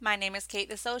My name is Kate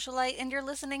the Socialite, and you're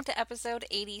listening to episode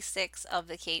 86 of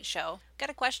The Kate Show.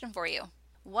 Got a question for you.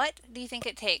 What do you think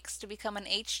it takes to become an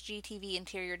HGTV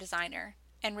interior designer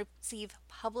and receive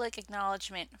public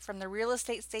acknowledgement from the Real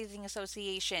Estate Staging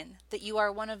Association that you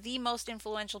are one of the most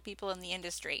influential people in the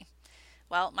industry?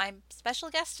 Well, my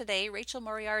special guest today, Rachel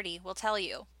Moriarty, will tell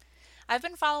you. I've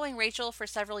been following Rachel for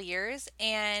several years,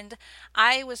 and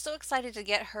I was so excited to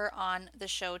get her on the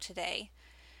show today.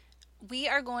 We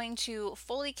are going to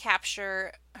fully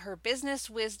capture her business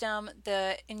wisdom,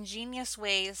 the ingenious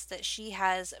ways that she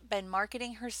has been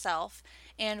marketing herself,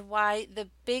 and why the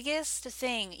biggest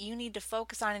thing you need to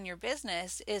focus on in your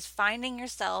business is finding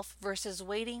yourself versus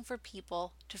waiting for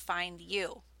people to find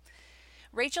you.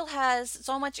 Rachel has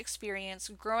so much experience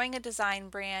growing a design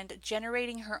brand,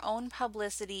 generating her own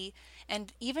publicity,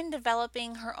 and even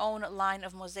developing her own line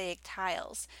of mosaic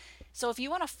tiles. So if you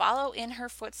want to follow in her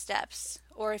footsteps,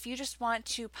 or if you just want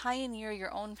to pioneer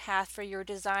your own path for your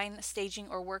design, staging,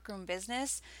 or workroom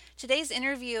business, today's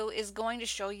interview is going to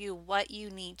show you what you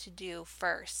need to do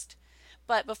first.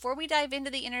 But before we dive into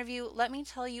the interview, let me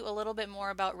tell you a little bit more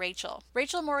about Rachel.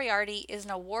 Rachel Moriarty is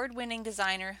an award-winning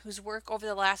designer whose work over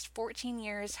the last 14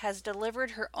 years has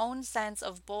delivered her own sense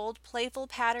of bold, playful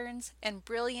patterns and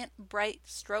brilliant, bright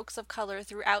strokes of color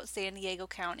throughout San Diego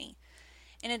County.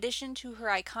 In addition to her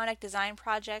iconic design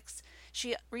projects,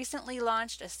 she recently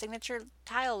launched a signature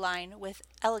tile line with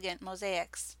elegant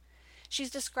mosaics.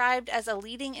 She's described as a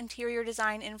leading interior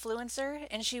design influencer,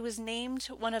 and she was named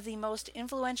one of the most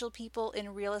influential people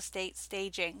in real estate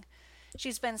staging.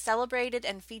 She's been celebrated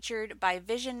and featured by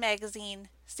Vision Magazine,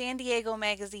 San Diego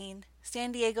Magazine,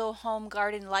 San Diego Home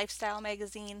Garden Lifestyle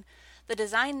Magazine, the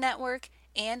Design Network,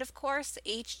 and of course,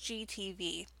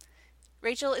 HGTV.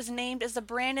 Rachel is named as the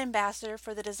brand ambassador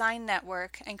for the Design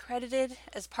Network and credited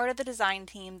as part of the design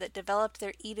team that developed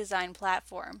their e-design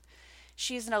platform.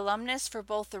 She is an alumnus for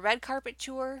both the Red Carpet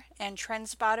Tour and trend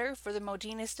spotter for the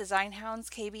Modina's Design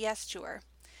Hounds KBS Tour.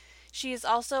 She is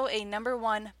also a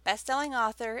 #1 best-selling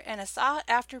author and a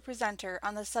sought-after presenter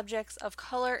on the subjects of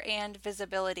color and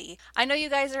visibility. I know you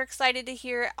guys are excited to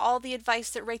hear all the advice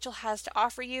that Rachel has to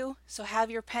offer you, so have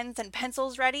your pens and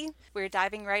pencils ready. We're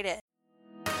diving right in.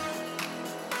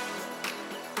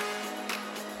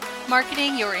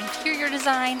 Marketing your interior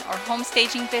design or home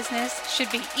staging business should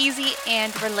be easy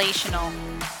and relational.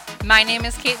 My name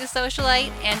is Kate the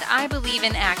Socialite, and I believe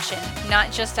in action,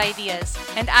 not just ideas.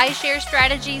 And I share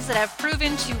strategies that have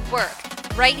proven to work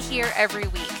right here every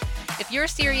week. If you're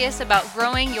serious about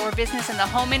growing your business in the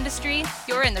home industry,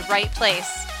 you're in the right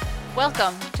place.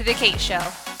 Welcome to The Kate Show.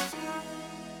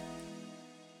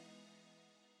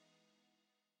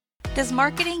 Does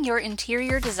marketing your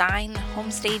interior design,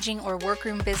 home staging, or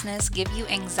workroom business give you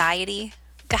anxiety?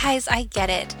 Guys, I get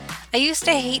it. I used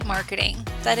to hate marketing.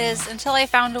 That is, until I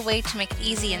found a way to make it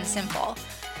easy and simple.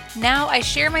 Now I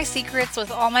share my secrets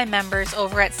with all my members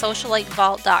over at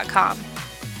socialitevault.com.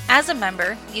 As a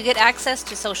member, you get access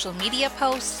to social media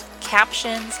posts,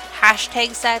 captions,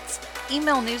 hashtag sets,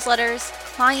 email newsletters,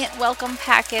 client welcome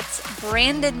packets,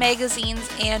 branded magazines,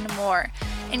 and more,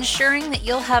 ensuring that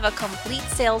you'll have a complete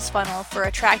sales funnel for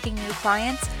attracting new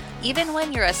clients even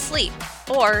when you're asleep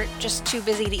or just too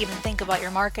busy to even think about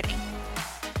your marketing.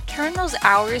 Turn those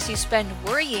hours you spend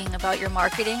worrying about your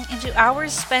marketing into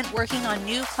hours spent working on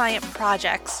new client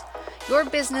projects. Your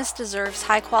business deserves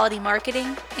high-quality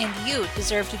marketing, and you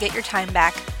deserve to get your time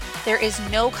back. There is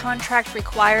no contract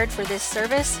required for this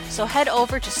service, so head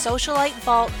over to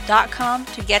socialitevault.com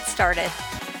to get started.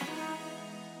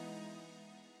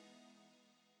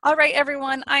 All right,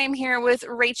 everyone, I am here with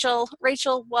Rachel.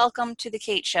 Rachel, welcome to The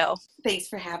Kate Show. Thanks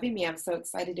for having me. I'm so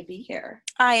excited to be here.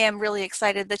 I am really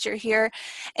excited that you're here,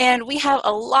 and we have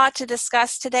a lot to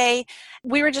discuss today.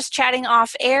 We were just chatting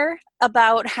off air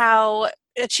about how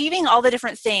achieving all the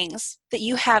different things that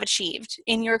you have achieved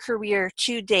in your career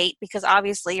to date, because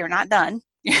obviously you're not done.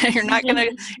 You're not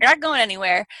going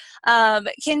anywhere.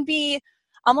 Can be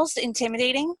almost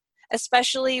intimidating,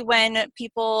 especially when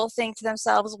people think to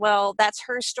themselves, well, that's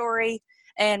her story,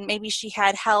 and maybe she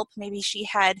had help, maybe she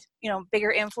had,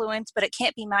 bigger influence, but it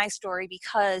can't be my story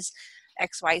because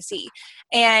XYZ.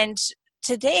 And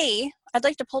today, I'd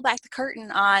like to pull back the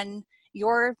curtain on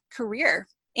your career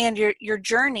and your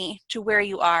journey to where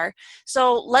you are.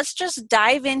 So let's just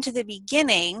dive into the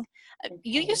beginning. Okay.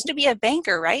 You used to be a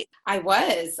banker, right? I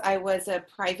was a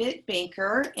private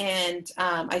banker, and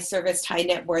I serviced high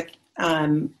net worth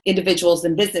individuals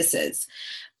and businesses.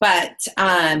 But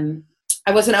I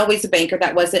wasn't always a banker.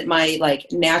 That wasn't my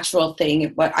natural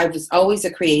thing. But I was always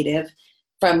a creative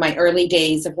from my early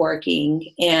days of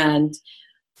working. And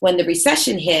when the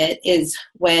recession hit is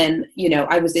when,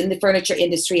 I was in the furniture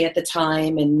industry at the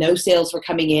time and no sales were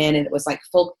coming in and it was like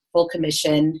full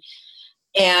commission.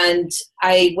 And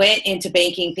I went into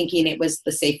banking thinking it was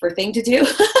the safer thing to do,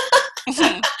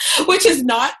 which is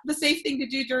not the safe thing to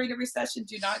do during a recession.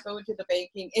 Do not go into the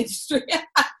banking industry.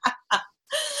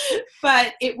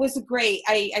 But it was great.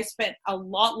 I spent a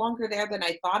lot longer there than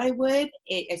I thought I would.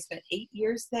 I spent 8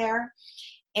 years there.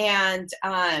 And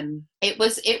it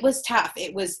was tough.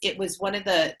 It was one of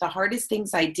the hardest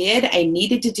things I did. I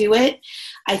needed to do it.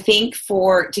 I think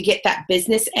to get that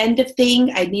business end of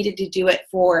thing, I needed to do it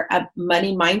for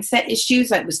money mindset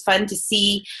issues. It was fun to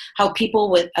see how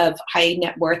people of high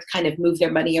net worth kind of move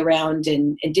their money around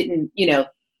and didn't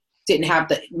have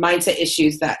the mindset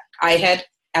issues that I had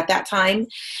at that time.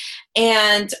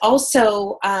 And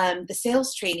also the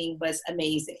sales training was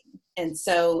amazing. And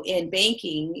so in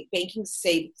banking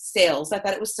sales, I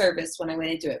thought it was service when I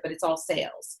went into it, but it's all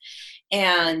sales.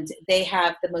 And they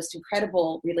have the most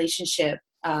incredible relationship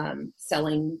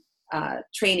selling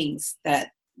trainings that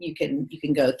you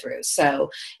can go through. So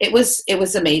it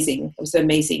was amazing. It was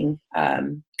amazing,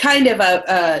 kind of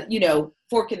a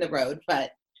fork in the road,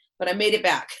 but I made it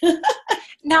back.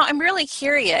 Now, I'm really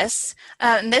curious,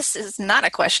 and this is not a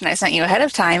question I sent you ahead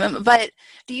of time, but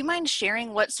do you mind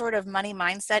sharing what sort of money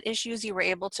mindset issues you were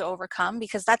able to overcome?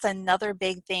 Because that's another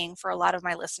big thing for a lot of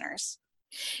my listeners.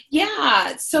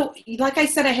 Yeah. So like I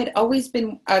said, I had always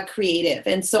been creative.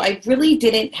 And so I really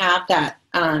didn't have that.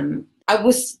 I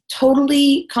was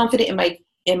totally confident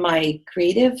in my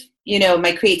creative,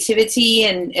 my creativity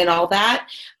and all that.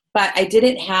 But I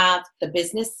didn't have the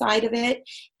business side of it.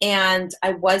 And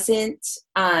I wasn't,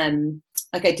 I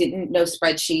didn't know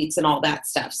spreadsheets and all that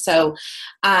stuff. So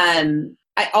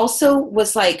I also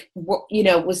was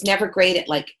was never great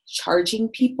at charging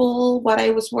people what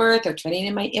I was worth or turning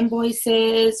in my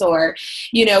invoices or,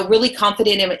 really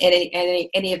confident in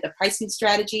any of the pricing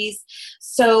strategies.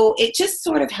 So it just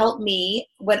sort of helped me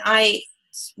when I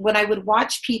would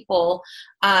watch people,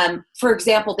 for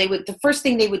example, the first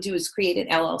thing they would do is create an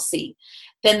LLC.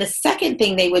 Then the second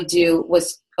thing they would do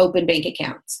was open bank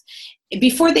accounts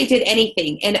before they did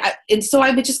anything. And so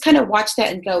I would just kind of watch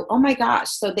that and go, oh my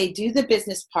gosh. So they do the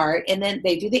business part and then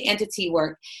they do the entity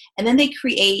work and then they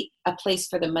create a place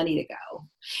for the money to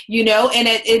go,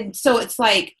 and so it's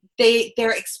like,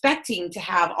 they're expecting to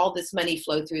have all this money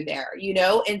flow through there,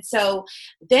 and so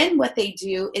then what they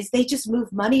do is they just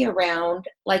move money around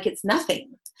like it's nothing.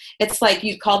 It's like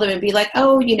you call them and be like,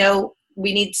 oh,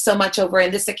 we need so much over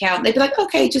in this account. And they'd be like,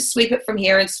 okay, just sweep it from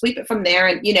here and sweep it from there.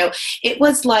 And, it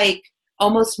was like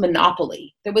almost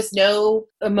monopoly. There was no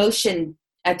emotion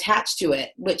attached to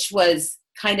it, which was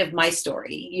kind of my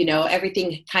story.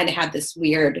 Everything kind of had this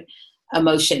weird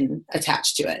emotion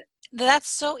attached to it. That's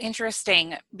so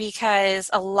interesting because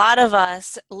a lot of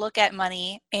us look at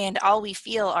money and all we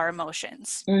feel are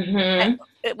emotions. Mm-hmm.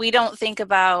 We don't think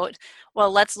about,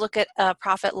 well, let's look at a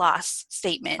profit loss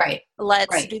statement. Right.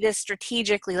 Let's do this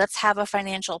strategically. Let's have a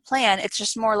financial plan. It's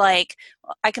just more like,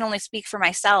 I can only speak for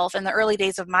myself. In the early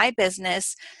days of my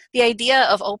business, the idea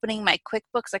of opening my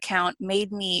QuickBooks account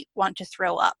made me want to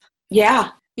throw up. Yeah.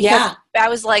 Because I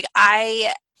was like,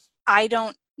 I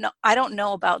don't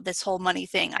know about this whole money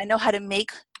thing. I know how to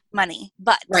make money,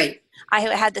 but I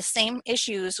had the same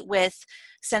issues with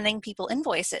sending people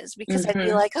invoices because I'd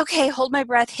be like, okay, hold my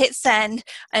breath, hit send,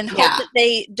 and hope that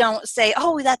they don't say,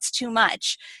 oh, that's too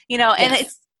much, and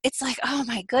it's like, oh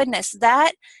my goodness,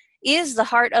 that is the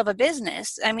heart of a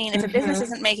business. I mean, if a business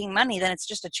isn't making money, then it's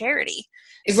just a charity.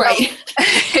 Right.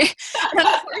 So,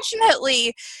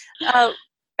 unfortunately,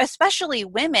 especially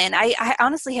women, I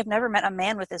honestly have never met a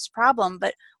man with this problem,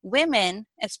 but women,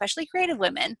 especially creative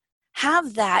women,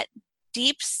 have that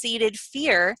deep-seated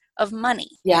fear of money.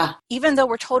 Yeah. Even though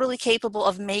we're totally capable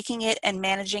of making it and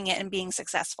managing it and being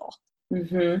successful.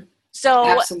 Mm-hmm. So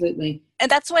absolutely.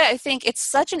 And that's why I think it's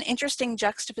such an interesting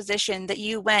juxtaposition that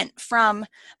you went from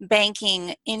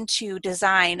banking into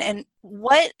design. And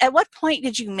at what point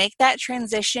did you make that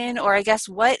transition? Or I guess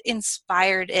what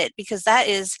inspired it? Because that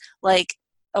is like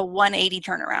a 180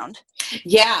 turnaround.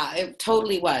 Yeah, it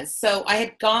totally was. So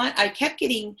I kept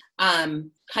getting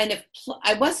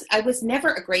I was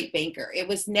never a great banker. It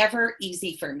was never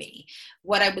easy for me.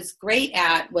 What I was great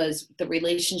at was the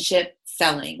relationship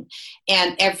selling.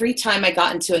 And every time I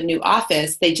got into a new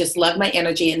office, they just loved my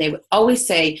energy. And they would always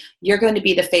say, you're going to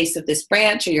be the face of this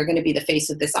branch, or you're going to be the face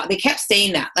of this. They kept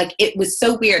saying that. Like, it was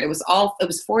so weird. It was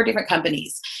 4 different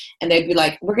companies. And they'd be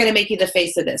like, we're going to make you the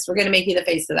face of this. We're going to make you the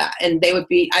face of that. And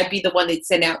I'd be the one they'd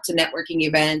send out to networking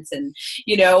events and,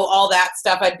 all that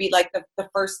stuff. I'd be like the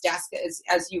first desk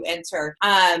as you enter.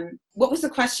 What was the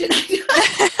question?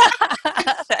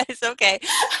 That is okay.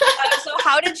 So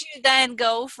how did you then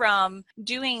go from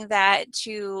doing that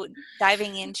to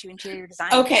diving into interior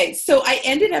design? Okay, so I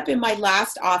ended up in my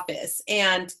last office,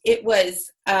 and it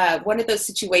was one of those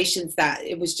situations that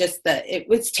it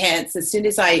was tense. As soon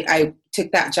as I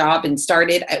took that job and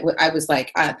started, I was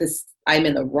like, I'm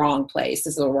in the wrong place.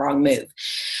 This is the wrong move.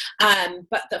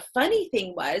 But the funny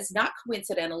thing was, not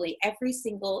coincidentally, every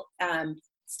single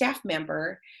staff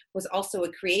member was also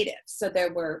a creative. So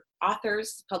there were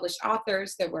authors, published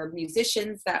authors. There were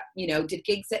musicians that, did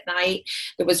gigs at night.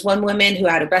 There was one woman who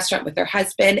had a restaurant with her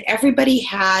husband. Everybody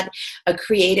had a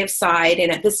creative side.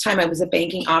 And at this time I was a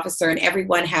banking officer, and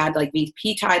everyone had like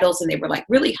VP titles, and they were like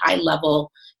really high level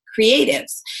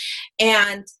creatives.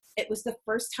 And it was the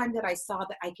first time that I saw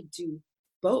that I could do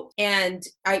both. And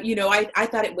I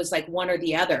thought it was like one or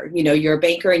the other. You're a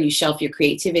banker and you shelf your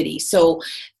creativity. So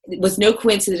it was no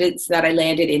coincidence that I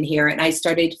landed in here, and I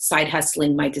started side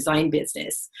hustling my design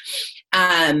business.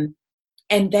 And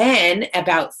then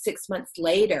about 6 months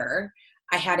later,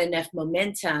 I had enough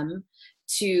momentum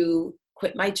to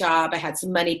quit my job. I had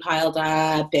some money piled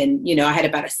up, and, I had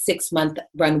about a 6-month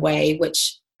runway,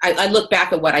 which I look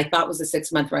back at what I thought was a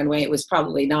 6-month runway. It was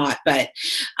probably not, but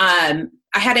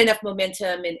I had enough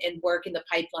momentum and work in the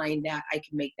pipeline that I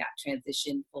could make that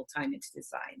transition full-time into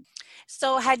design.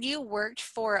 So had you worked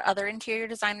for other interior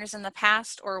designers in the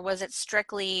past, or was it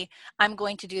strictly, I'm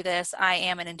going to do this, I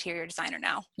am an interior designer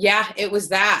now? Yeah, it was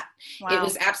that. Wow. It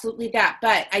was absolutely that.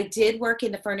 But I did work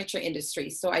in the furniture industry.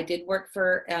 So I did work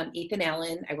for Ethan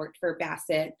Allen. I worked for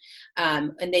Bassett.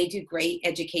 And they do great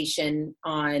education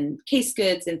on case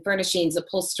goods and furnishings,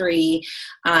 upholstery,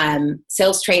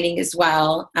 sales training as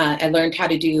well. I learned how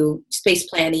to do space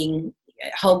planning,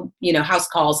 home, house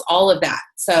calls, all of that.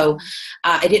 So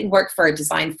I didn't work for a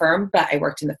design firm, but I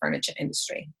worked in the furniture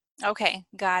industry. Okay,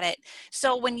 got it.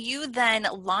 So when you then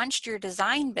launched your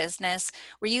design business,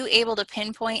 were you able to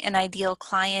pinpoint an ideal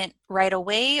client right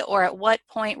away, or at what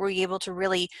point were you able to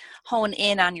really hone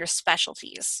in on your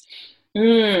specialties?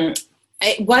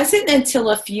 It wasn't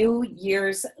until a few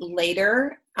years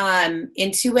later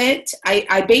into it.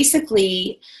 I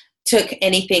basically took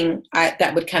anything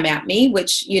that would come at me,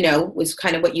 which, was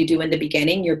kind of what you do in the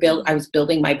beginning. I was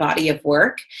building my body of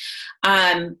work.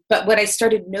 But what I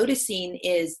started noticing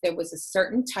is there was a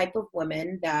certain type of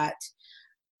woman that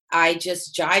I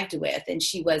just jived with, and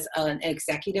she was an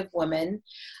executive woman.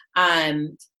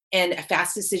 And a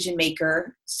fast decision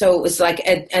maker. So it was like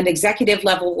an executive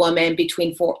level woman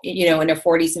between in her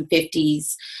 40s and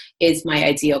 50s is my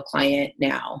ideal client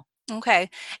now. Okay.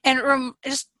 And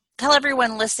just tell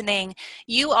everyone listening,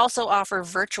 you also offer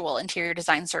virtual interior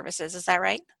design services. Is that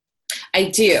right? I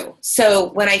do.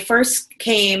 So when I first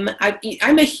came,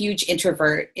 I'm a huge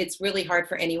introvert. It's really hard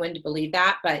for anyone to believe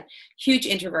that, but huge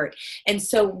introvert. And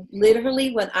so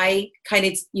literally when I kind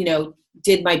of,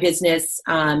 did my business,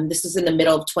 this was in the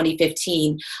middle of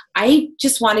 2015, I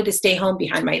just wanted to stay home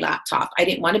behind my laptop. I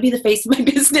didn't want to be the face of my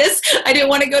business. I didn't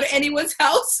want to go to anyone's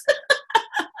house.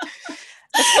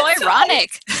 That's so ironic.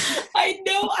 I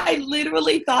know. I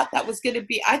literally thought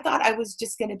I thought I was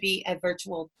just going to be a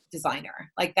virtual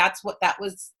designer. Like that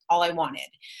was all I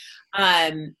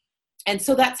wanted. And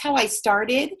so that's how I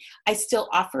started. I still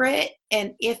offer it.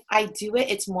 And if I do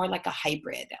it, it's more like a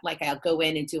hybrid. Like I'll go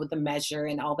in and do the measure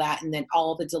and all that. And then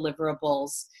all the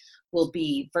deliverables will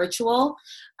be virtual.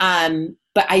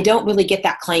 But I don't really get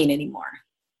that client anymore.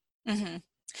 Mm-hmm.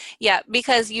 Yeah,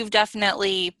 because you've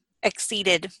definitely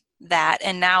exceeded that.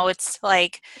 And now it's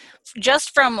like,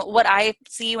 just from what I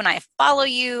see when I follow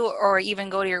you or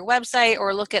even go to your website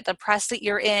or look at the press that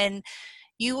you're in,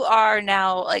 you are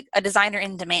now like a designer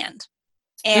in demand.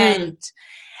 And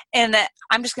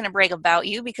I'm just going to brag about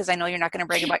you because I know you're not going to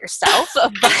brag about yourself,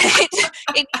 but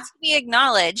it needs to be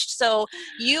acknowledged. So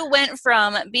you went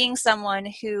from being someone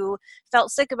who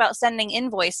felt sick about sending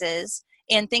invoices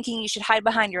and thinking you should hide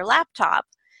behind your laptop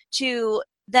to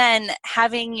then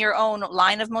having your own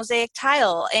line of mosaic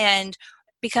tile and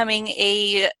becoming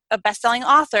a best-selling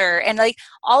author and like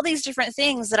all these different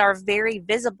things that are very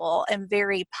visible and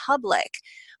very public.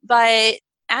 But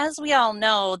as we all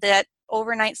know, that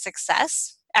overnight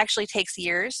success actually takes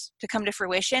years to come to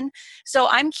fruition. So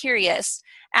I'm curious,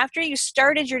 after you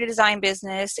started your design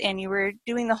business and you were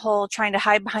doing the whole trying to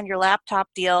hide behind your laptop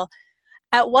deal,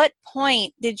 at what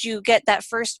point did you get that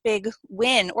first big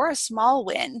win or a small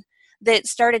win that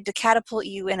started to catapult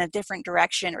you in a different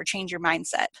direction or change your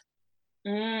mindset?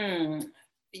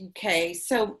 Okay.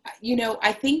 So,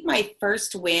 I think my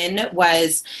first win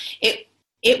was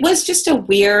it was just a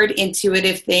weird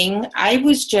intuitive thing. I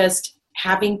was just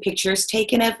having pictures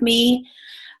taken of me.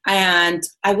 And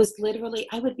I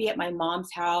would be at my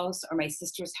mom's house or my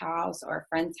sister's house or a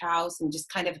friend's house and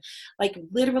just kind of like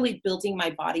literally building my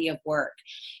body of work.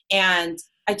 And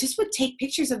I just would take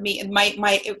pictures of me, and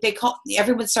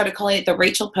everyone started calling it the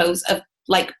Rachel pose of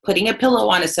like putting a pillow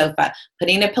on a sofa,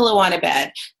 putting a pillow on a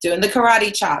bed, doing the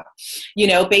karate chop,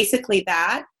 basically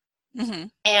that. Mm-hmm.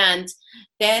 And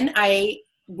then I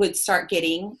would start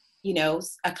getting,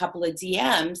 a couple of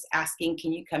DMs asking,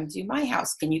 can you come to my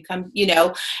house? Can you come,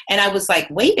 and I was like,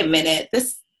 wait a minute,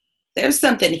 there's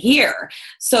something here.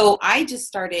 So I just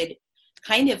started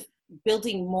kind of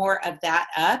building more of that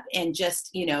up, and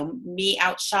just, me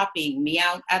out shopping, me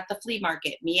out at the flea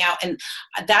market, me out. And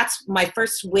that's my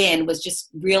first win, was just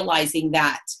realizing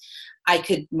that I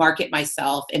could market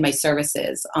myself and my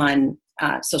services on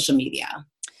social media.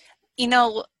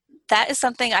 That is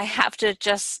something I have to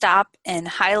just stop and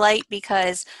highlight,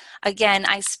 because, again,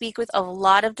 I speak with a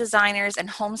lot of designers and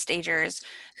home stagers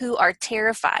who are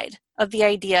terrified of the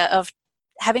idea of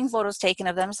having photos taken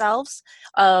of themselves,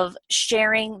 of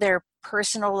sharing their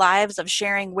personal lives, of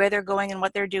sharing where they're going and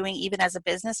what they're doing, even as a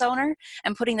business owner,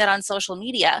 and putting that on social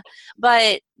media.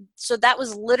 But so that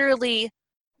was literally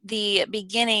the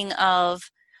beginning of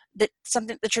the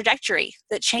trajectory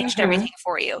that changed everything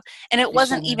for you. And it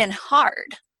wasn't even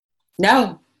hard.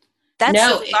 No, That's the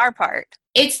no, bizarre part.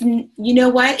 it's, you know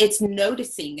what? It's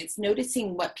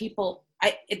noticing what people,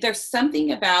 there's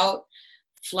something about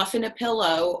fluffing a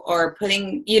pillow or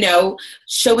putting,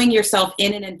 showing yourself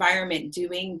in an environment,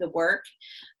 doing the work.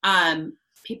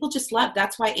 People just love,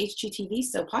 that's why HGTV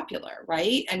is so popular,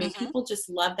 right? I mean, people just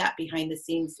love that behind the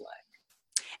scenes look.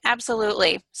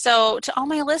 Absolutely. So to all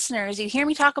my listeners, you hear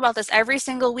me talk about this every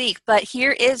single week, but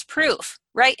here is proof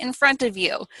right in front of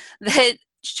you that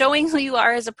showing who you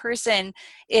are as a person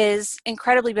is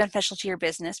incredibly beneficial to your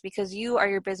business, because you are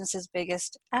your business's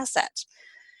biggest asset.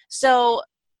 So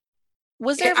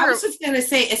was there I was just going to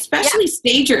say, especially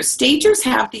stagers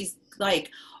have these like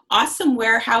awesome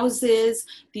warehouses,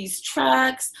 these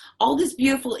trucks, all this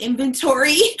beautiful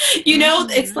inventory,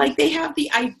 it's like they have the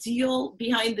ideal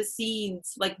behind the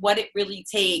scenes, like what it really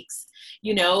takes,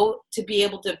 to be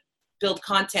able to build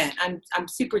content. I'm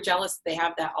super jealous they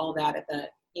have all that at the,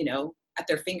 at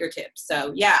their fingertips.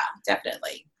 So yeah,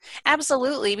 definitely.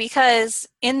 Absolutely, because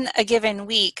in a given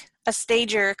week, a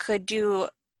stager could do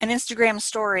an Instagram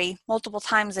story multiple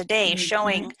times a day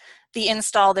showing the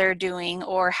install they're doing,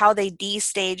 or how they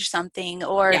destage something,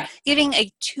 or giving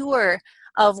a tour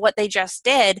of what they just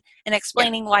did and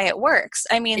explaining why it works.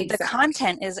 I mean, the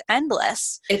content is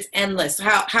endless. It's endless.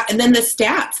 How and then the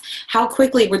stats, how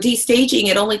quickly we're destaging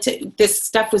it. Only this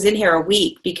stuff was in here a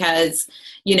week, because,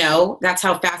 that's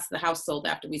how fast the house sold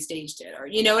after we staged it, or,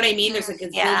 you know what I mean? There's a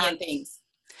gazillion things.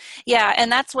 Yeah,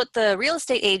 and that's what the real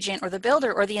estate agent or the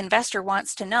builder or the investor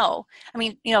wants to know. I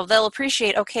mean, they'll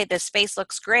appreciate, okay, this space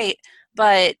looks great,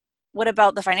 but what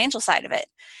about the financial side of it?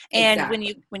 And when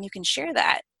you can share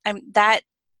that,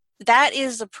 that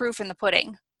is the proof in the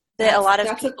pudding that a lot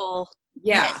of people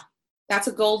that's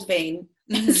a gold vein.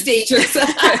 Stagers.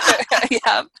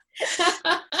 Yeah.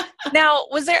 Now,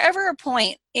 was there ever a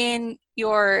point in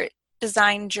your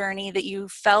design journey that you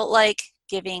felt like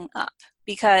giving up?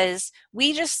 Because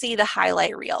we just see the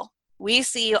highlight reel. We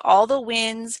see all the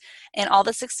wins and all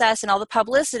the success and all the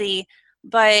publicity,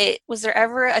 but was there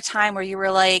ever a time where you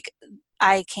were like,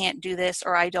 I can't do this,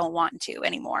 or I don't want to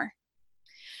anymore?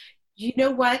 You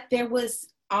know what? There was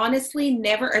honestly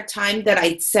never a time that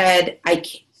I said,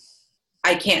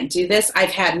 I can't do this.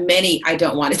 I've had many I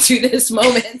don't want to do this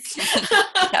moments.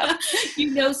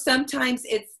 Sometimes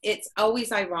it's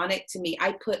always ironic to me.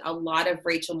 I put a lot of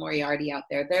Rachel Moriarty out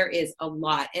there. There is a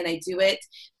lot. And I do it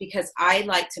because I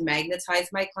like to magnetize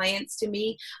my clients to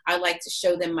me. I like to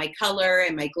show them my color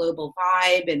and my global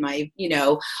vibe and my,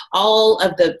 all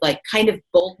of the like kind of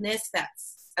boldness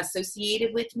that's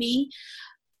associated with me.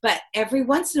 But every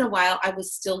once in a while, I would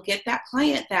still get that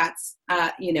client that's,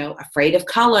 afraid of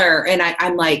color. And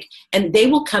I'm like, and they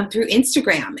will come through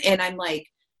Instagram. And I'm like,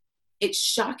 it's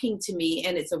shocking to me.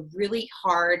 And it's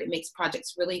it makes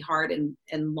projects really hard and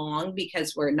long,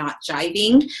 because we're not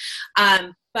jiving.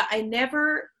 But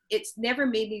it's never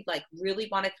made me like really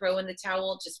want to throw in the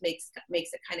towel. It just makes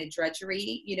it kind of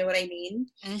drudgery. You know what I mean?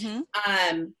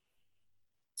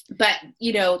 But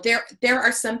you know, there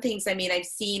are some things. I mean,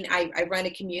 I run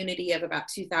a community of about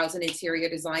 2,000 interior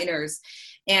designers,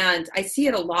 and I see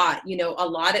it a lot. You know, a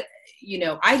lot of, you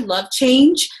know, I love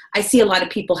change. I see a lot of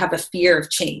people have a fear of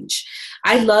change.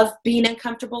 I love being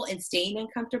uncomfortable and staying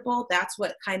uncomfortable. That's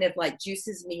what kind of like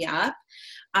juices me up.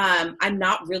 I'm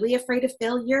not really afraid of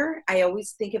failure. I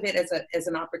always think of it as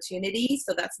an opportunity.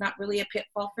 So that's not really a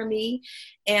pitfall for me.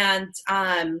 And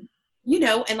you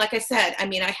know, and like I said, I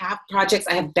mean, I have projects,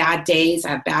 I have bad days, I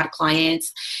have bad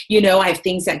clients, you know, I have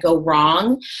things that go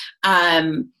wrong.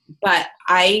 But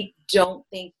I don't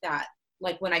think that,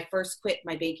 like when I first quit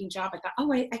my banking job, I thought,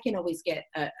 oh, I can always get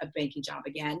a banking job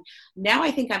again. Now I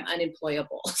think I'm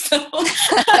unemployable. So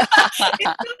it's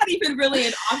not even really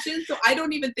an option. So I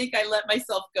don't even think I let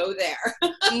myself go there.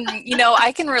 You know,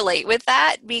 I can relate with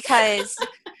that because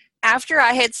after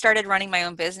I had started running my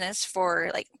own business for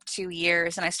like 2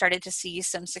 years and I started to see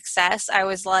some success, I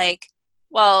was like,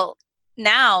 well,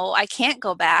 now I can't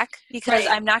go back because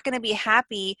Right. I'm not going to be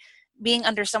happy being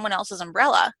under someone else's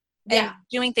umbrella and Yeah.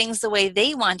 doing things the way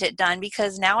they want it done,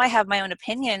 because now I have my own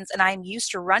opinions and I'm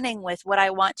used to running with what I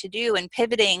want to do and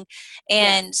pivoting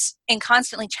Yeah. and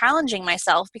constantly challenging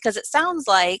myself, because it sounds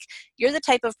like you're the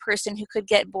type of person who could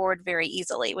get bored very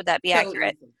easily. Would that be So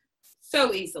accurate? easily.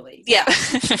 So easily. Yeah.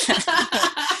 Yeah.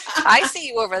 I see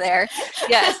you over there.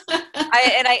 Yes.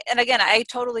 And again, I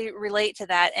totally relate to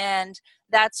that. And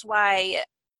that's why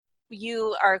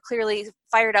you are clearly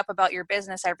fired up about your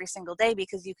business every single day,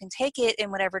 because you can take it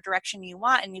in whatever direction you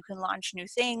want and you can launch new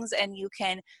things and you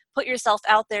can put yourself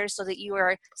out there so that you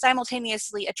are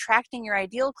simultaneously attracting your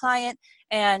ideal client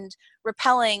and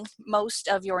repelling most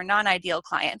of your non-ideal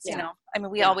clients. You Yeah. know, I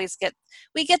mean, Yeah.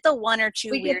 we get the one or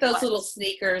two We get weird those little ones.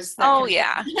 sneakers that Oh come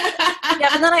yeah. in. Yeah,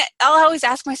 but then I'll always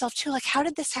ask myself too, like, how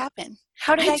did this happen?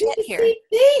 How did I I do get the here? same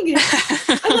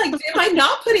thing. I'm like, am I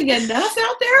not putting enough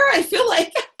out there? I feel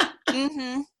like.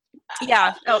 Mm-hmm.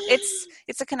 Yeah. Oh,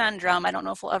 it's a conundrum. I don't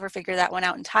know if we'll ever figure that one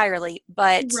out entirely,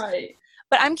 Right.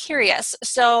 but I'm curious.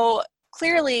 So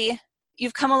clearly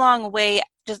you've come a long way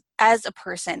just as a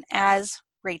person, as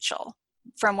Rachel,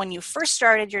 from when you first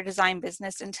started your design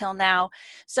business until now.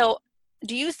 So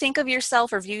do you think of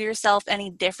yourself or view yourself any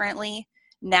differently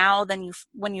now than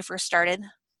when you first started?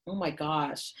 Oh my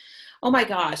gosh. Oh my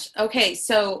gosh. Okay.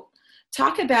 So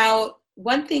talk about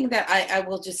one thing that I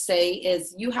will just say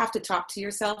is you have to talk to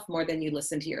yourself more than you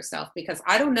listen to yourself, because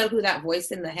I don't know who that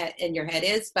voice in your head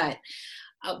is, but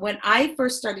when I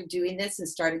first started doing this and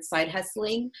started side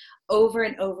hustling, over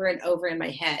and over and over in my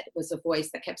head was a voice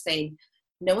that kept saying,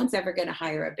 no one's ever going to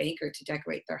hire a banker to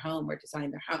decorate their home or design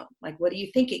their home. Like, what are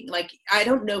you thinking? Like, I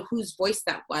don't know whose voice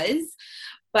that was,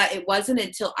 but it wasn't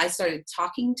until I started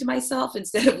talking to myself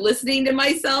instead of listening to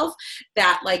myself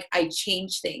that like I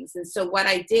changed things. And so what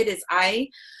I did is I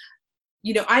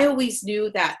always knew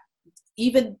that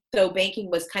even though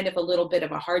banking was kind of a little bit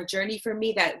of a hard journey for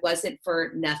me, that wasn't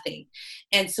for nothing.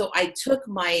 And so I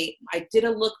did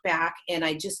a look back and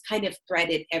I just kind of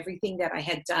threaded everything that I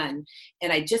had done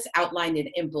and I just outlined it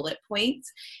in bullet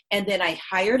points. And then I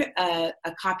hired a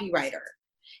copywriter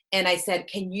and I said,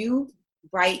 can you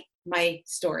write my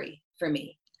story for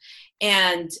me?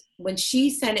 And when she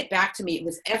sent it back to me, it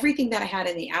was everything that I had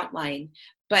in the outline,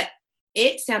 but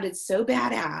it sounded so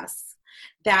badass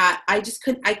that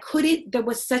there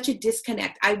was such a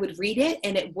disconnect. I would read it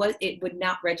and it would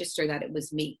not register that it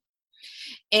was me.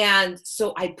 And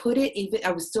so I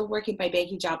I was still working my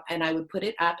banking job and I would put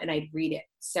it up and I'd read it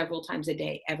several times a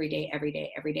day, every day, every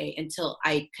day, every day, until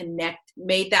I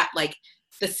made that, like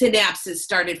the synapses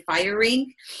started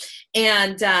firing.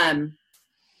 And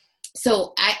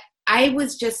so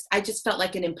I just felt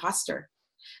like an imposter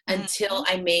Mm-hmm. until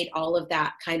I made all of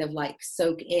that kind of like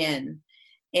soak in.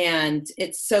 And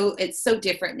it's so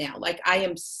different now. Like I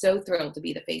am so thrilled to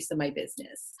be the face of my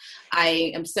business.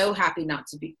 I am so happy not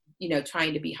to be,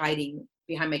 trying to be hiding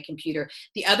behind my computer.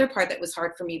 The other part that was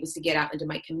hard for me was to get out into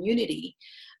my community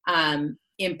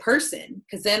in person,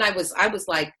 because then I was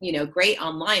like, great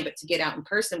online, but to get out in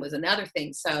person was another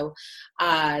thing. So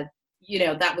that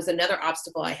was another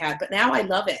obstacle I had, but now I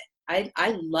love it. I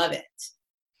love it.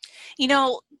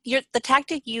 The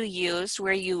tactic you used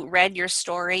where you read your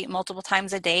story multiple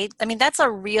times a day, I mean, that's a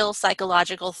real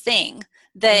psychological thing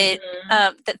that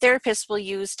Mm-hmm. that therapists will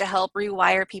use to help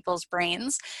rewire people's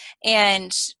brains.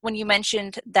 And when you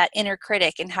mentioned that inner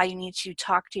critic and how you need to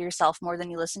talk to yourself more than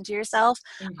you listen to yourself,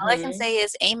 all I can Mm-hmm. say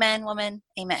is amen, woman,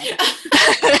 amen.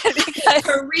 Because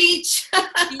Reach.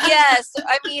 yes,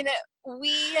 I mean,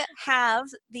 we have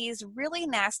these really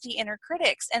nasty inner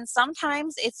critics, and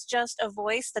sometimes it's just a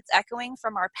voice that's echoing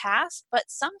from our past, but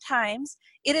sometimes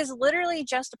it is literally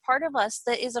just a part of us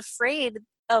that is afraid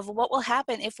of what will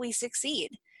happen if we succeed,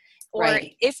 or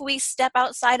Right. if we step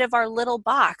outside of our little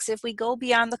box, if we go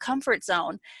beyond the comfort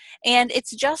zone. And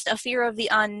it's just a fear of the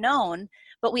unknown,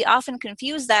 but we often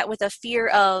confuse that with a fear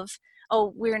of,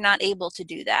 oh, we're not able to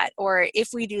do that, or if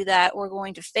we do that, we're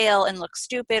going to fail and look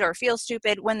stupid or feel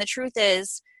stupid, when the truth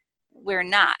is we're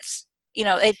not.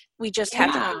 We just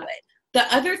have to do Yeah. it.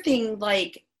 The other thing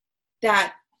like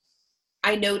that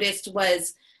I noticed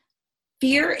was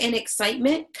fear and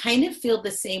excitement kind of feel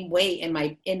the same way in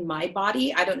my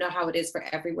body. I don't know how it is for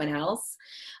everyone else,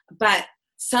 but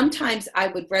sometimes I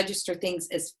would register things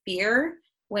as fear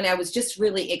when I was just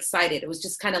really excited. It was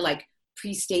just kind of like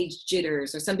pre-stage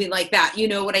jitters or something like that. You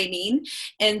know what I mean?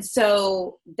 And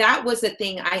so that was a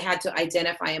thing I had to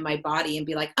identify in my body and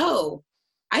be like, oh,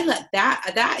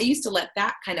 I used to let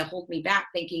that kind of hold me back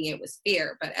thinking it was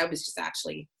fear, but I was just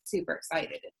actually super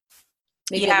excited.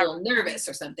 Maybe a Yeah, little nervous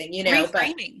or something, but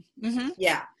reframing.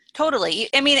 yeah. Totally.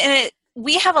 I mean,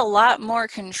 we have a lot more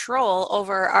control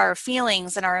over our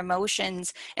feelings and our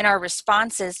emotions and our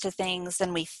responses to things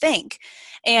than we think.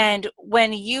 And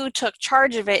when you took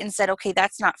charge of it and said, okay,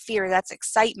 that's not fear, that's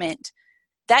excitement,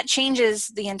 that changes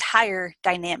the entire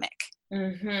dynamic.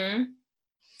 Mm-hmm.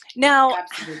 Now,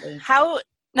 Absolutely.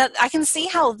 now, I can see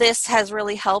how this has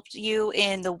really helped you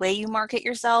in the way you market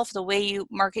yourself, the way you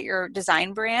market your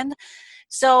design brand.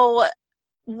 So,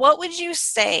 what would you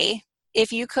say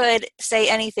if you could say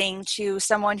anything to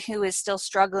someone who is still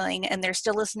struggling and they're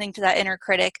still listening to that inner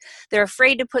critic? They're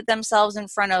afraid to put themselves in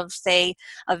front of, say,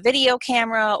 a video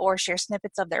camera or share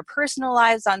snippets of their personal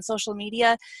lives on social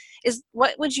media.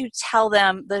 What would you tell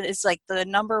them that is like the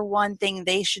number one thing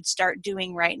they should start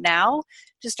doing right now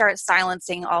to start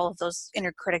silencing all of those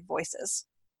inner critic voices?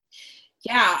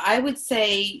 Yeah, I would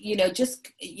say, just,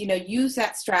 use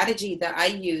that strategy that I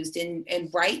used and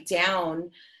write down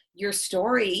your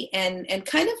story and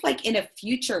kind of like in a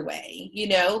future way,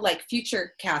 like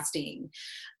future casting.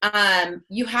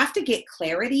 You have to get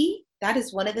clarity. That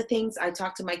is one of the things I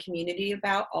talk to my community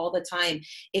about all the time.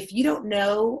 If you don't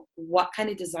know what kind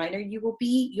of designer you will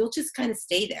be, you'll just kind of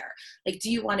stay there. Like,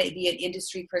 do you want to be an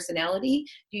industry personality?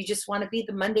 Do you just want to be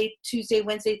the Monday, Tuesday,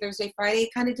 Wednesday, Thursday, Friday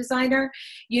kind of designer?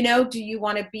 Do you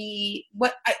want to be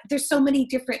there's so many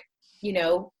different,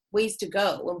 ways to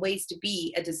go and ways to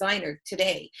be a designer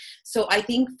today. So I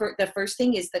think for the first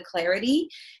thing is the clarity,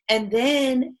 and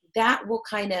then that will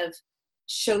kind of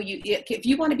show you, if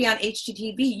you want to be on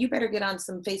HGTV, you better get on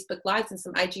some Facebook Lives and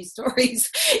some IG stories.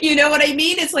 You know what I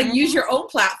mean? It's like, use your own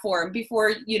platform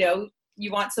before,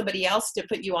 you want somebody else to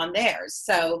put you on theirs.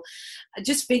 So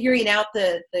just figuring out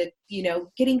the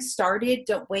getting started.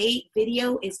 Don't wait.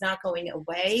 Video is not going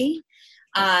away.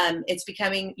 It's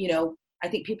becoming, I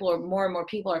think more and more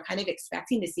people are kind of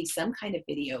expecting to see some kind of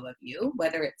video of you,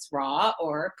 whether it's raw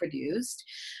or produced.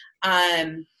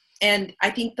 And I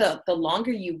think the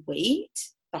longer you wait,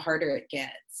 the harder it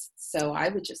gets. So I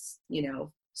would just,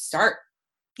 start.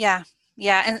 Yeah.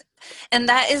 Yeah. And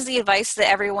that is the advice that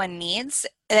everyone needs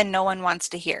and no one wants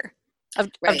to hear. Of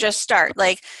Right. just start.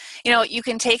 Like, you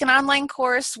can take an online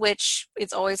course, which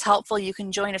is always helpful. You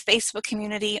can join a Facebook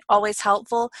community, always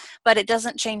helpful, but it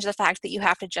doesn't change the fact that you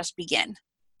have to just begin.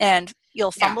 And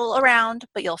you'll fumble around,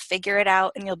 but you'll figure it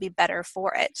out and you'll be better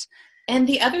for it. And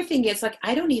the other thing is, like,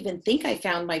 I don't even think I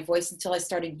found my voice until I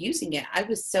started using it. I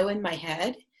was so in my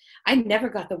head, I never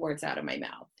got the words out of my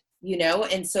mouth,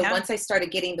 And so once I started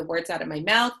getting the words out of my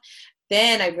mouth,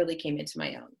 then I really came into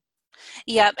my own.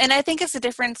 Yeah, and I think it's the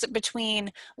difference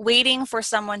between waiting for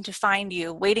someone to find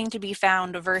you, waiting to be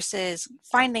found, versus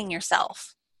finding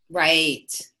yourself.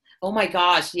 Right. Oh my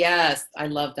gosh, yes. I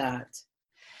love that.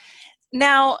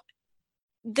 Now,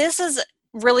 this is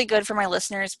really good for my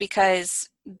listeners because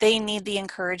they need the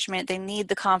encouragement, they need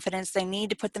the confidence, they need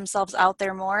to put themselves out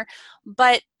there more.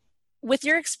 But with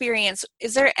your experience,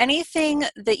 is there anything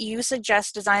that you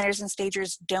suggest designers and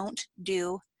stagers don't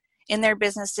do in their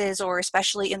businesses, or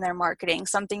especially in their marketing?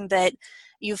 Something that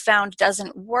you found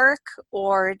doesn't work,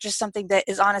 or just something that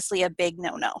is honestly a big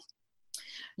no-no?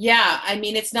 Yeah, I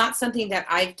mean, it's not something that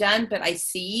I've done, but I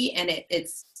see, and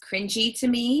it's cringy to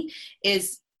me,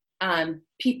 is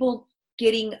people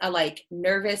getting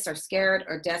nervous or scared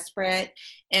or desperate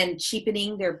and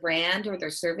cheapening their brand or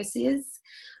their services.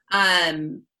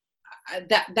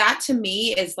 That to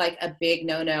me is like a big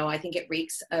no-no. I think it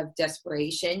reeks of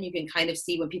desperation. You can kind of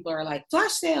see when people are like,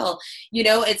 flash sale,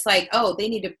 it's like, oh, they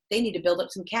need to build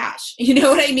up some cash. You know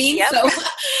what I mean? Yep. So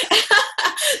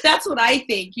That's what I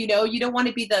think. You don't want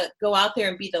to go out there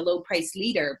and be the low price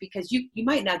leader, because you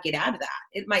might not get out of that.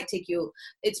 It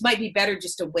might be better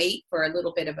just to wait for a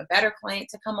little bit of a better client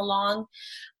to come along,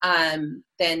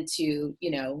 than to,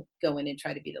 go in and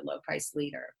try to be the low price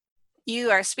leader.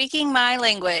 You are speaking my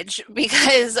language,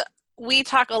 because we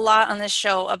talk a lot on this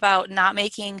show about not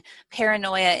making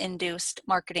paranoia-induced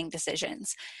marketing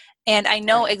decisions. And I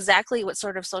know exactly what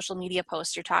sort of social media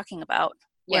posts you're talking about,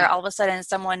 where all of a sudden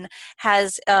someone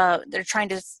has, they're trying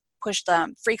to push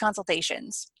the free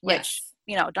consultations, which,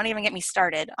 don't even get me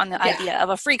started on the idea of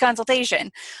a free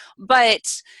consultation.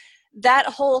 But that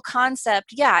whole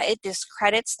concept, it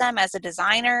discredits them as a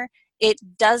designer. It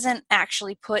doesn't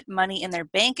actually put money in their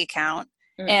bank account,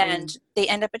 and they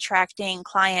end up attracting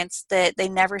clients that they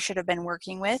never should have been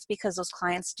working with, because those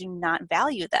clients do not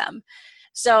value them.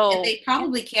 So and they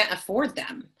probably can't afford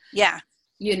them. Yeah.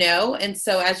 And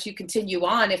so as you continue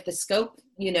on, if the scope,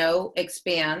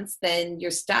 expands, then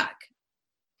you're stuck.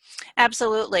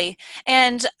 Absolutely.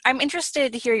 And I'm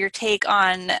interested to hear your take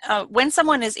on when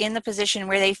someone is in the position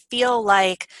where they feel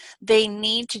like they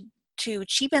need to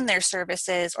cheapen their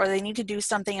services, or they need to do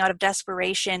something out of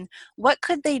desperation, what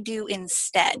could they do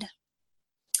instead?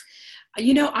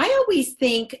 I always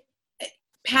think,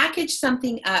 package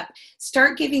something up,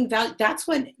 start giving value. That's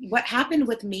what happened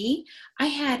with me. I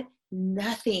had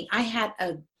nothing. I had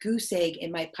a goose egg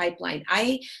in my pipeline.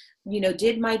 I,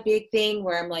 did my big thing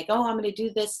where I'm like, oh, I'm going to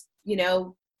do this,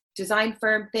 design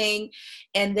firm thing.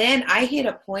 And then I hit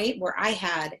a point where I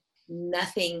had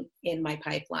nothing in my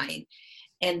pipeline.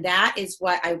 And that is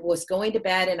what I was going to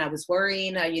bed, and I was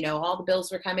worrying, all the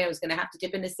bills were coming. I was going to have to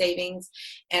dip into savings.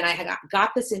 And I got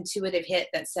this intuitive hit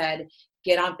that said,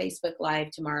 get on Facebook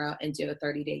Live tomorrow and do a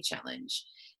 30-day challenge.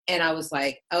 And I was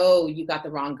like, oh, you got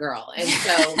the wrong girl. And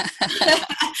so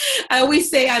I always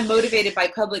say I'm motivated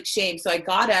by public shame. So I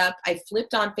got up, I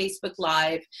flipped on Facebook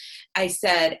Live. I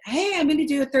said, hey, I'm going to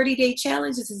do a 30-day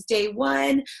challenge. This is day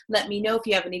 1. Let me know if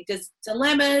you have any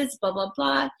dilemmas, blah, blah,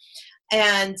 blah.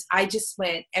 And I just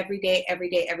went every day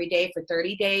for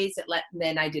 30 days. And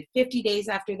then I did 50 days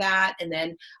after that. And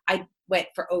then I went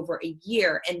for over a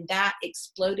year, and that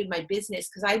exploded my business,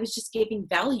 because I was just giving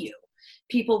value.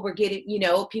 People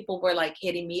were like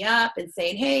hitting me up and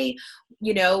saying, hey,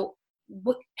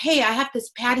 hey, I have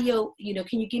this patio,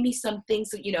 can you give me some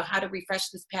things, how to refresh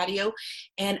this patio?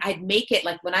 And I'd make it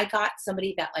like, when I got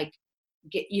somebody that like,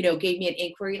 gave me an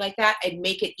inquiry like that, I'd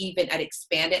make it even, I'd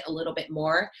expand it a little bit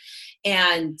more.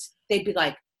 And they'd be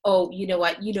like, oh, you know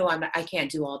what? I can't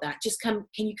do all that. Just can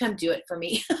you come do it for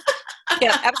me?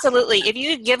 Yeah, absolutely. If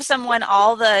you give someone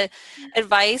all the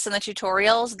advice and the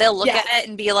tutorials, they'll look at it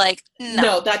and be like,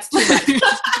 no, that's too much.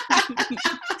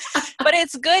 But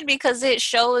it's good, because it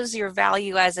shows your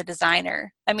value as a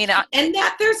designer. I mean, and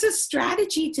that there's a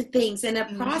strategy to things and a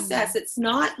process. It's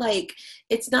not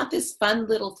this fun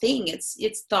little thing.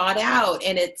 It's thought out,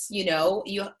 and it's,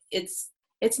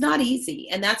 it's not easy.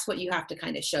 And that's what you have to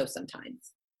kind of show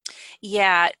sometimes.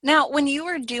 Yeah. Now, when you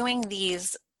were doing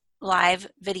these live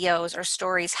videos or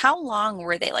stories, how long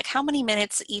were they? Like, how many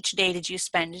minutes each day did you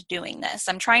spend doing this?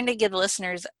 I'm trying to give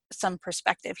listeners some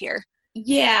perspective here.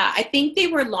 Yeah, I think they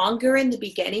were longer in the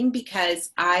beginning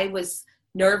because I was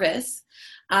nervous.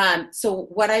 So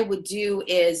what I would do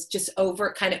is just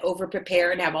over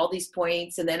prepare and have all these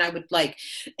points. And then I would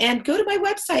and go to my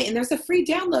website, and there's a free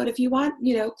download if you want,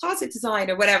 closet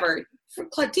design or whatever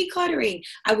for decluttering.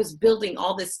 I was building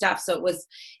all this stuff. So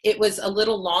it was a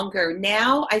little longer.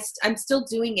 Now I'm still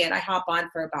doing it. I hop on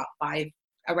for about 5.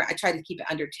 I try to keep it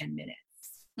under 10 minutes.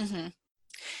 Mm-hmm.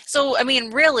 So, I mean,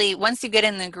 really, once you get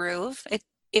in the groove,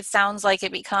 it sounds like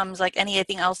it becomes like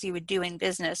anything else you would do in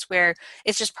business, where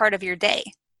it's just part of your day,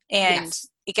 and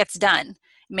it gets done.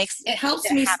 It helps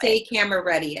me stay camera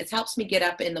ready. It helps me get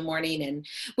up in the morning, and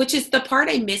which is the part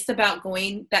I miss about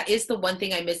that is the one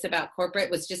thing I miss about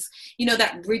corporate, was just,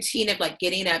 that routine of like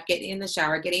getting up, getting in the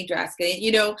shower, getting dressed,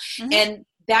 and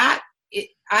that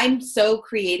I'm so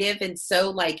creative and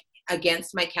so like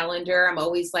against my calendar. I'm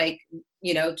always like,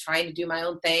 trying to do my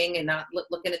own thing and not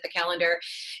looking at the calendar.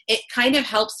 It kind of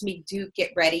helps me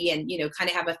get ready and, kind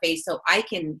of have a face, so I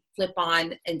can flip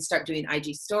on and start doing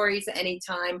IG stories at any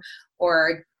time.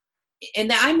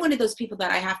 And I'm one of those people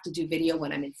that I have to do video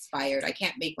when I'm inspired. I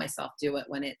can't make myself do it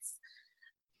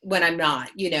when I'm not,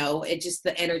 it just,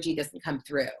 the energy doesn't come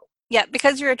through. Yeah.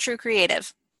 Because you're a true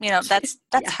creative, that's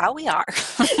how we are.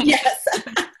 Yes.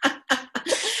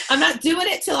 I'm not doing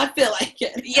it till I feel like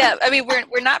it. Yeah, I mean,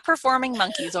 we're not performing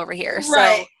monkeys over here.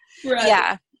 Right. So,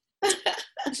 yeah.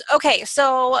 Okay,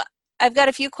 so I've got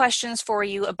a few questions for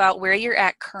you about where you're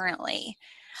at currently.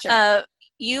 Sure.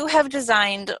 you have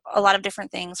designed a lot of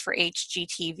different things for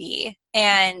HGTV,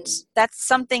 and that's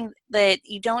something that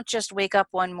you don't just wake up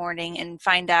one morning and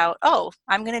find out, oh,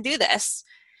 I'm going to do this.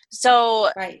 So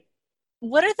Right.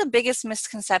 what are the biggest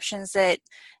misconceptions that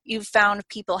you've found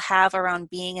people have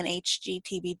around being an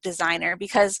HGTV designer?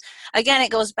 Because again, it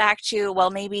goes back to,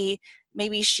 well, maybe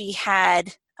she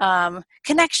had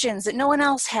connections that no one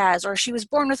else has, or she was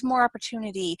born with more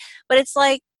opportunity. But it's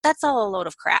like, that's all a load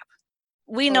of crap.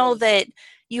 We know Totally. that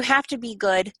you have to be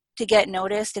good to get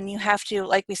noticed, and you have to,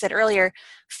 like we said earlier,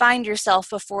 find yourself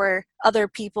before other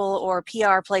people or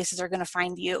PR places are going to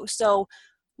find you. So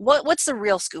what's the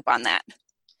real scoop on that?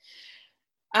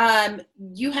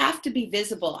 You have to be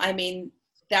visible. I mean,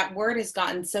 that word has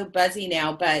gotten so buzzy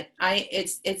now, but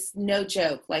it's no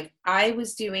joke. Like, I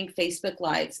was doing Facebook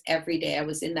Lives every day. I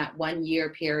was in that 1 year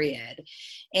period.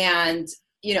 And,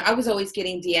 I was always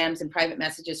getting DMs and private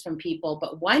messages from people.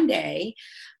 But one day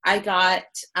I got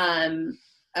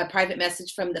a private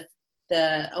message from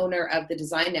the owner of the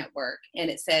Design Network.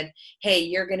 And it said, "Hey,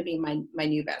 you're going to be my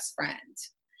new best friend."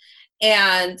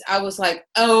 And I was like,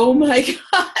 oh my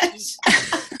gosh.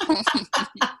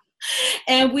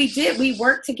 And we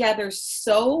worked together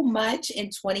so much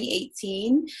in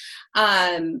 2018.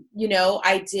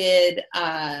 I did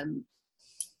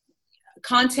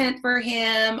content for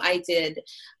him. I did,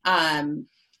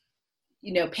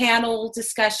 panel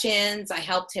discussions. I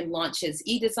helped him launch his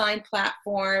e-design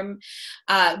platform.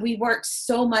 We worked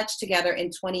so much together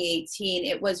in 2018.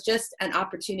 It was just an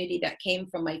opportunity that came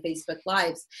from my Facebook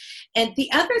Lives. And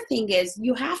the other thing is,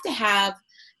 you have to have,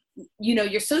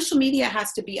 your social media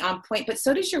has to be on point, but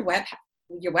so does your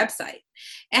website.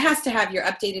 It has to have your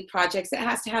updated projects. It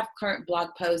has to have current blog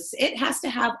posts. It has to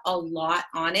have a lot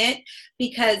on it,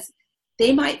 because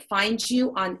they might find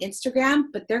you on Instagram,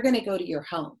 but they're going to go to your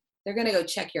home. They're going to go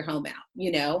check your home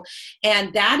out,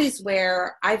 and that is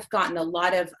where I've gotten a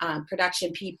lot of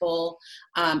production people.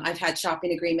 I've had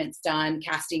shopping agreements done,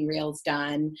 casting reels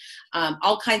done,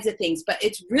 all kinds of things, but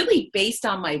it's really based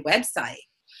on my website.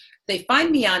 They find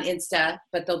me on Insta,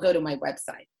 but they'll go to my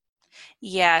website.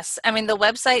 Yes. I mean, the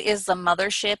website is the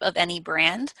mothership of any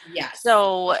brand. Yes.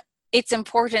 So it's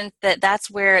important that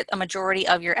that's where a majority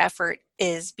of your effort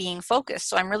is being focused.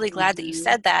 So I'm really glad that you Mm-hmm.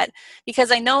 said that,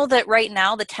 because I know that right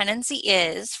now the tendency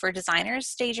is for designers,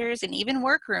 stagers, and even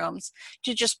workrooms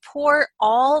to just pour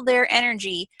all their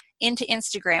energy into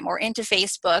Instagram or into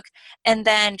Facebook, and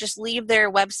then just leave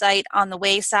their website on the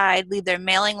wayside, leave their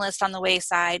mailing list on the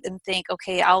wayside, and think,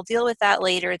 okay, I'll deal with that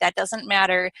later. That doesn't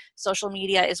matter. Social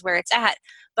media is where it's at.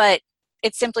 But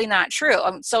it's simply not true.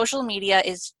 Social media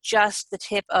is just the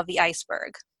tip of the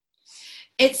iceberg.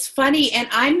 It's funny, and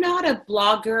I'm not a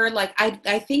blogger. Like,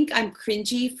 I think I'm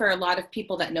cringy for a lot of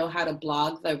people that know how to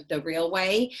blog the real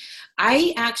way.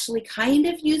 I actually kind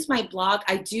of use my blog.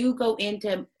 I do go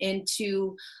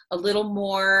into a little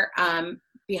more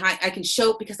behind. I can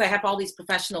show, because I have all these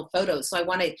professional photos. So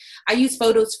I use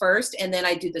photos first, and then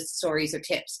I do the stories or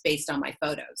tips based on my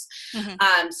photos.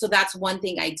 Mm-hmm. So that's one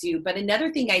thing I do. But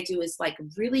another thing I do is like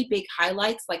really big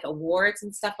highlights, like awards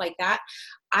and stuff like that.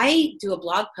 I do a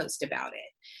blog post about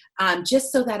it,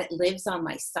 just so that it lives on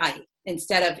my site,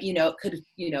 instead of, it could,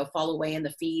 fall away in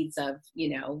the feeds of,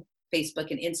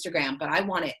 Facebook and Instagram, but I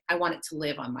want it to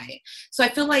live on so I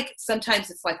feel like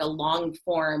sometimes it's like a long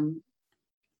form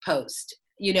post,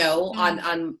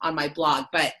 on my blog.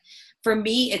 But for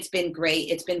me, it's been great.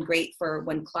 It's been great for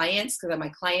when clients, because my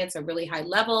clients are really high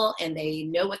level and they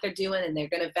know what they're doing and they're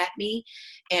going to vet me,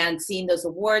 and seeing those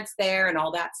awards there and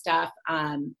all that stuff,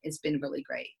 has been really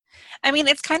great. I mean,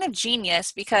 it's kind of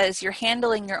genius, because you're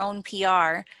handling your own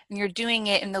PR and you're doing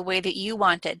it in the way that you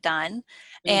want it done.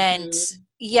 And Mm-hmm.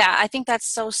 yeah, I think that's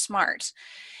so smart.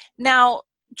 Now,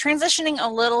 transitioning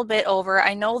a little bit over,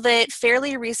 I know that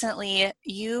fairly recently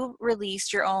you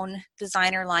released your own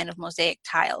designer line of mosaic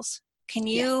tiles. Can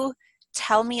Yes. you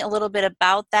tell me a little bit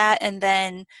about that? And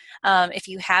then if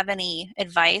you have any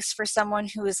advice for someone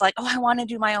who is like, oh, I want to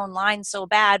do my own line so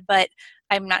bad, but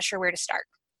I'm not sure where to start.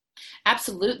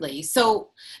 Absolutely.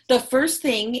 So the first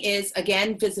thing is,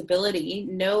 again, visibility.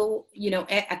 No,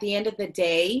 at the end of the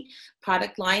day,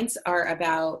 product lines are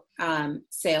about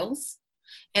sales.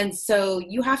 And so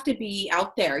you have to be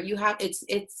out there.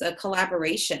 It's a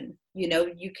collaboration.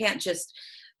 You can't just,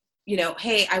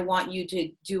 hey, I want you to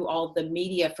do all the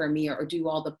media for me, or do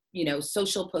all the,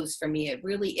 social posts for me. It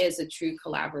really is a true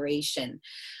collaboration.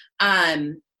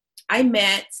 I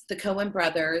met the Cohen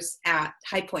brothers at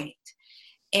High Point,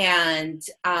 and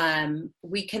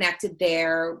we connected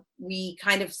there. We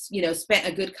kind of, spent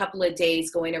a good couple of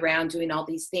days going around doing all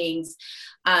these things.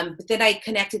 But then I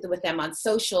connected with them on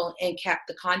social and kept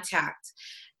the contact.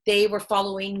 they were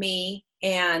following me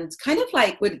and kind of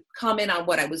like would comment on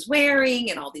what I was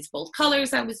wearing and all these bold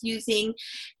colors I was using.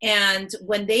 And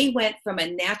when they went from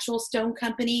a natural stone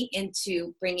company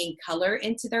into bringing color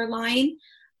into their line,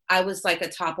 I was like a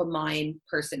top of mind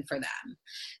person for them.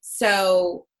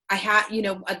 So I had,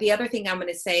 the other thing I'm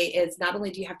going to say is not only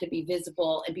do you have to be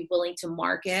visible and be willing to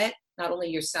market, not only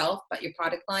yourself, but your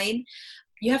product line,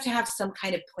 you have to have some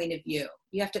kind of point of view.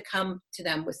 You have to come to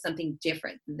them with something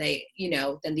different than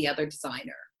than the other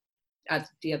designers,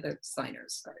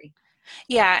 sorry.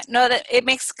 Yeah, no, that it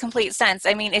makes complete sense.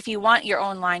 I mean, if you want your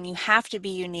own line, you have to be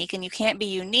unique, and you can't be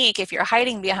unique if you're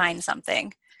hiding behind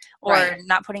something or Right.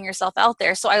 not putting yourself out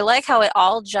there. So I like how it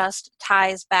all just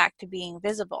ties back to being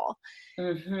visible.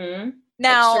 Mm-hmm.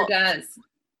 Now, it sure does.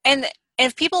 And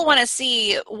if people want to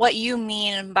see what you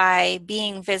mean by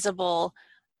being visible,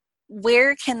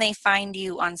 where can they find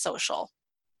you on social?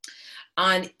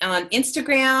 On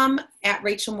Instagram at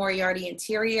Rachel Moriarty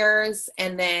Interiors,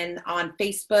 and then on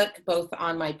Facebook, both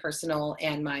on my personal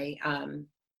and my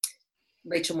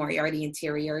Rachel Moriarty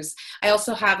Interiors. I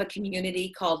also have a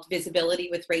community called Visibility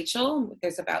with Rachel.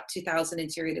 There's about 2,000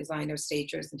 interior designers,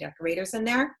 stagers, and decorators in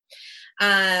there.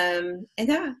 And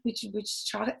yeah, we just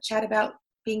chat about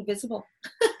being visible.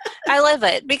 I love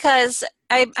it because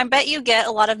I bet you get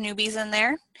a lot of newbies in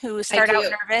there who start out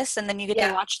nervous, and then you get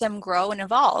to watch them grow and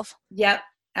evolve. Yep,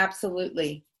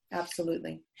 absolutely.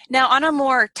 Absolutely. Now, on a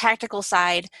more tactical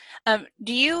side,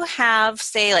 do you have,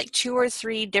 say, like 2 or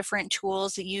 3 different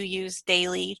tools that you use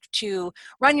daily to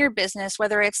run your business,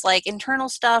 whether it's like internal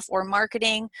stuff or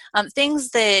marketing,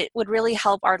 things that would really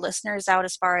help our listeners out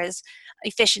as far as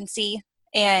efficiency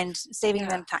and saving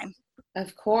them time?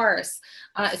 Of course.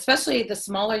 Especially the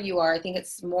smaller you are, I think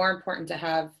it's more important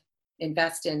to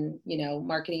invest in,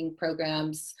 marketing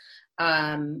programs,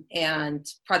 and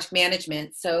project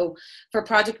management. So for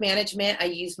project management, I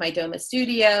use my Doma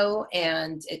Studio,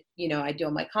 and I do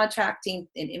all my contracting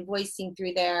and invoicing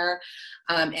through there.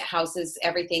 It houses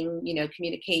everything,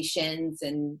 communications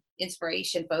and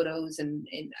inspiration photos and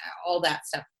all that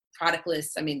stuff, product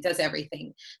lists. I mean, it does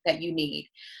everything that you need.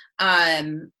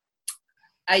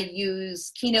 I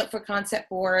use Keynote for concept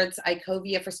boards,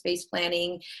 Icovia for space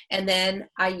planning, and then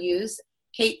I use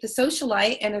Kate the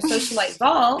Socialite and her Socialite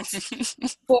Vault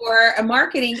for a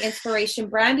marketing inspiration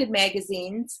branded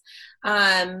magazines.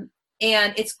 And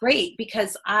it's great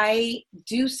because I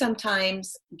do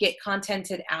sometimes get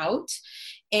contented out,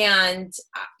 and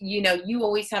you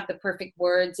always have the perfect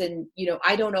words, and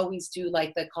I don't always do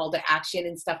like the call to action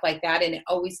and stuff like that, and it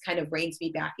always kind of reins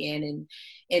me back in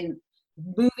and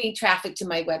moving traffic to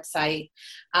my website.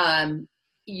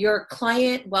 Your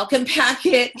client welcome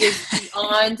packet is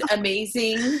beyond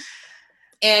amazing,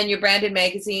 and your branded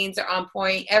magazines are on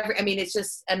point. It's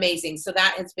just amazing. So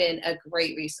that has been a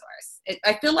great resource.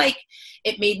 I feel like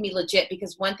it made me legit,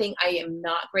 because one thing I am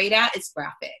not great at is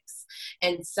graphics.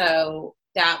 And so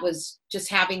that was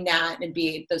just having that and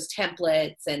be those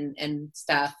templates and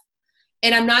stuff.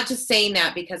 And I'm not just saying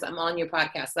that because I'm on your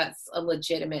podcast. That's a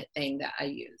legitimate thing that I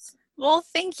use. Well,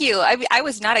 thank you. I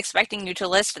was not expecting you to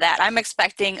list that. I'm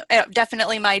expecting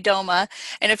definitely my Doma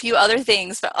and a few other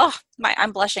things, but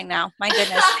I'm blushing now. My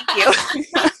goodness, thank you.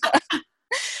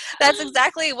 That's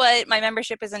exactly what my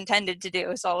membership is intended to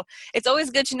do. So it's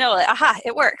always good to know that,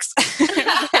 it works.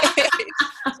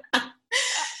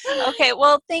 Okay,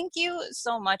 well, thank you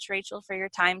so much, Rachel, for your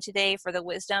time today, for the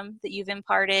wisdom that you've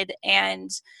imparted.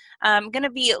 And I'm going to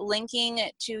be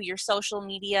linking to your social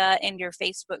media and your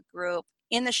Facebook group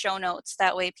in the show notes.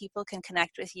 That way people can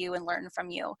connect with you and learn from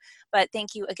you. But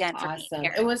thank you again for being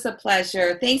here. It was a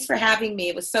pleasure. Thanks for having me.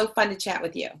 It was so fun to chat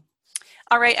with you.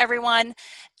 All right, everyone.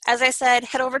 As I said,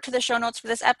 head over to the show notes for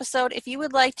this episode. If you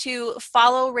would like to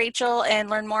follow Rachel and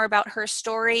learn more about her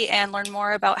story and learn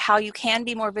more about how you can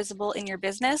be more visible in your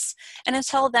business. And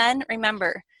until then,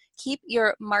 remember, keep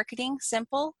your marketing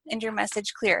simple and your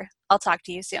message clear. I'll talk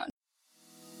to you soon.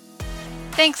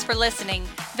 Thanks for listening.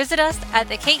 Visit us at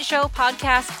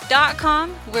thekateshowpodcast.com,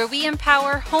 where we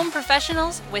empower home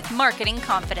professionals with marketing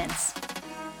confidence.